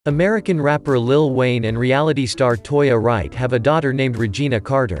American rapper Lil Wayne and reality star Toya Wright have a daughter named Reginae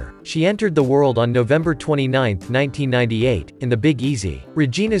Carter. She entered the world on November 29, 1998, in The Big Easy.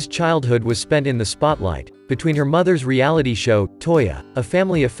 Reginae's childhood was spent in the spotlight, between her mother's reality show, Toya, a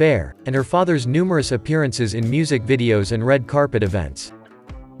family affair, and her father's numerous appearances in music videos and red carpet events.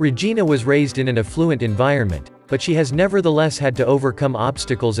 Reginae was raised in an affluent environment, but she has nevertheless had to overcome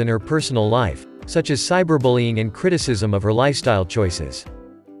obstacles in her personal life, such as cyberbullying and criticism of her lifestyle choices.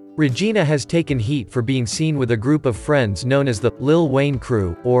 Reginae has taken heat for being seen with a group of friends known as the Lil Wayne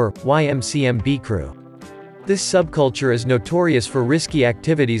crew, or YMCMB crew. This subculture is notorious for risky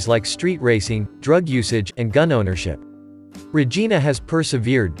activities like street racing, drug usage, and gun ownership. Reginae has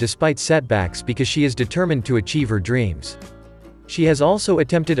persevered despite setbacks because she is determined to achieve her dreams. She has also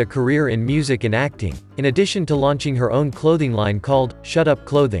attempted a career in music and acting, in addition to launching her own clothing line called Shut Up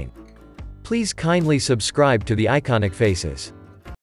Clothing. Please kindly subscribe to the Iconic Faces.